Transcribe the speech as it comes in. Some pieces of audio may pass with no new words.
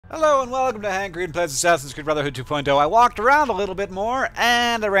Hello and welcome to Hank Green Plays Assassin's Creed Brotherhood 2.0. I walked around a little bit more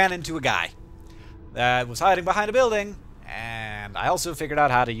and I ran into a guy that was hiding behind a building, and I also figured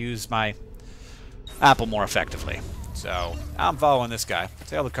out how to use my apple more effectively. So I'm following this guy.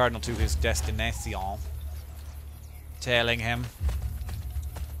 Tail the cardinal to his destination. Tailing him.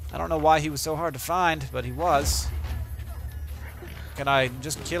 I don't know why he was so hard to find, but he was. Can I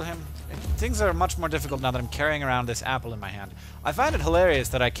just kill him? Things are much more difficult now that I'm carrying around this apple in my hand. I find it hilarious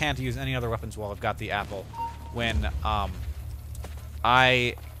that I can't use any other weapons while I've got the apple, when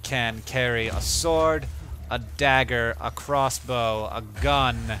I can carry a sword, a dagger, a crossbow, a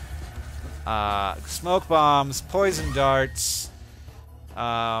gun, smoke bombs, poison darts,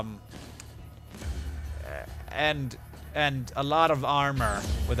 and a lot of armor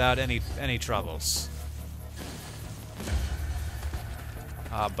without any troubles.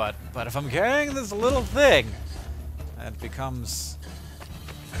 But if I'm carrying this little thing, it becomes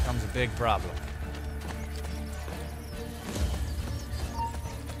a big problem.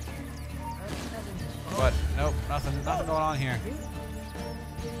 But nope, nothing going on here.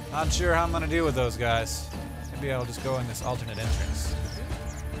 Not sure how I'm gonna deal with those guys. Maybe I'll just go in this alternate entrance.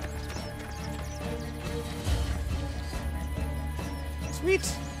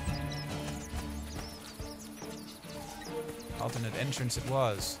 Sweet. Alternate entrance it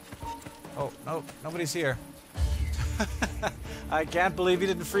was. Oh, no, nobody's here. I can't believe you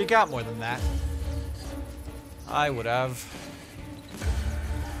didn't freak out more than that. I would have.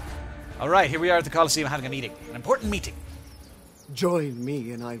 Alright, here we are at the Colosseum having a meeting. An important meeting. Join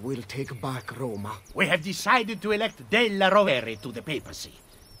me and I will take back Roma. We have decided to elect Della Rovere to the papacy.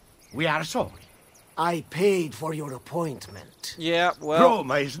 We are sorry. I paid for your appointment. Yeah, well...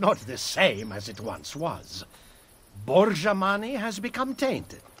 Roma is not the same as it once was. Borgia money has become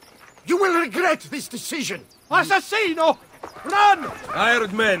tainted. You will regret this decision! Assassino! Run!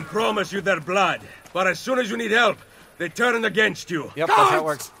 Hired men promise you their blood, but as soon as you need help, they turn against you. Yep, that's how it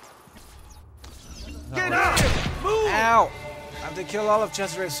works. Get out! Move! Ow! I have to kill all of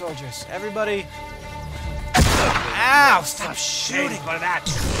Cesare's soldiers. Everybody... Ow! Stop shooting! For that!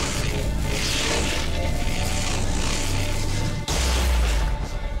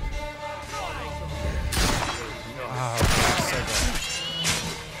 Oh, God, so good.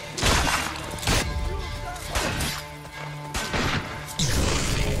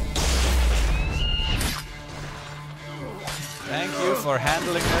 Thank you for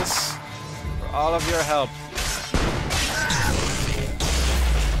handling this, for all of your help.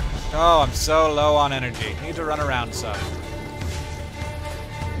 Oh, I'm so low on energy. Need to run around some.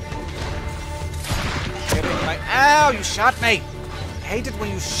 Getting my... Ow! You shot me! I hate it when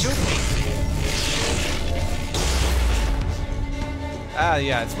you shoot me.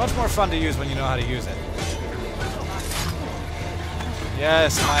 Yeah, it's much more fun to use when you know how to use it.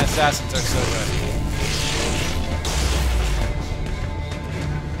 Yes, my assassins are so good.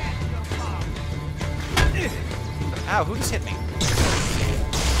 Ow, who just hit me?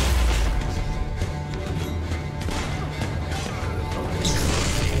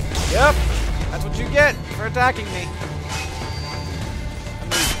 Yep, that's what you get for attacking me.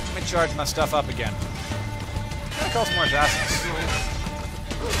 Let me charge my stuff up again. Gotta call some more assassins.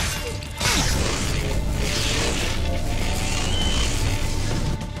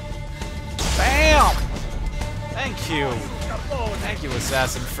 Bam! Thank you. Thank you,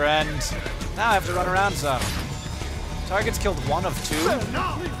 assassin friend. Now I have to run around some. Target's killed 1 of 2? I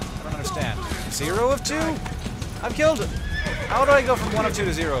don't understand. 0 of 2? I've killed... How do I go from 1 of 2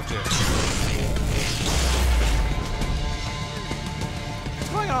 to 0 of 2? What's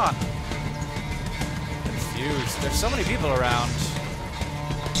going on? Confused. There's so many people around.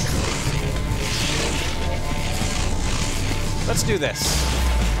 Let's do this.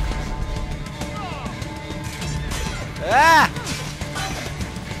 Ah!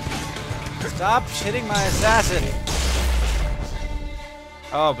 Stop hitting my assassin.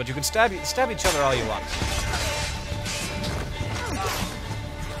 Oh, but you can stab each other all you want.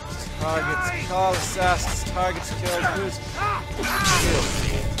 Targets, call assassins, targets killed. Who's killed?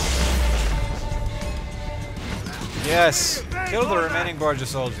 Yes, kill the remaining Borgia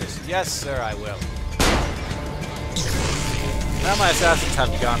soldiers. Yes, sir, I will. Now my assassins have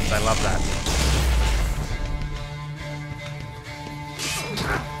guns. I love that.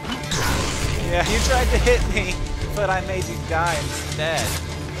 Yeah, you tried to hit me, but I made you die instead.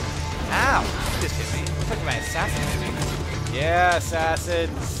 Ow! You just hit me. Looks like my assassin hit me. Yeah,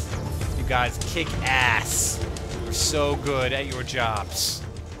 assassins. You guys kick ass. You're so good at your jobs.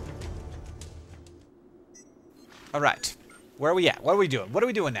 Alright. Where are we at? What are we doing? What are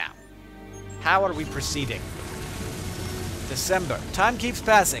we doing now? How are we proceeding? December. Time keeps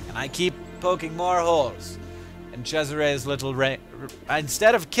passing, and I keep poking more holes in Cesare's little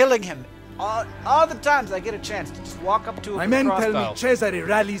instead of killing him, all the times I get a chance to just walk up to him My with men a tell crossbow. me Cesare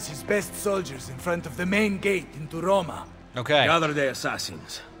rallies his best soldiers in front of the main gate into Roma. Okay. Gather the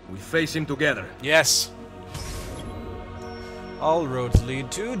assassins. We face him together. Yes. All roads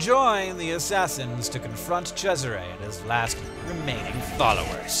lead to join the assassins to confront Cesare and his last remaining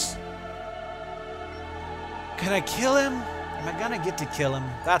followers. Can I kill him? Am I gonna get to kill him?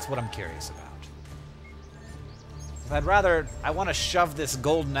 That's what I'm curious about. I want to shove this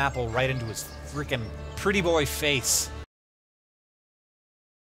golden apple right into his freaking pretty boy face.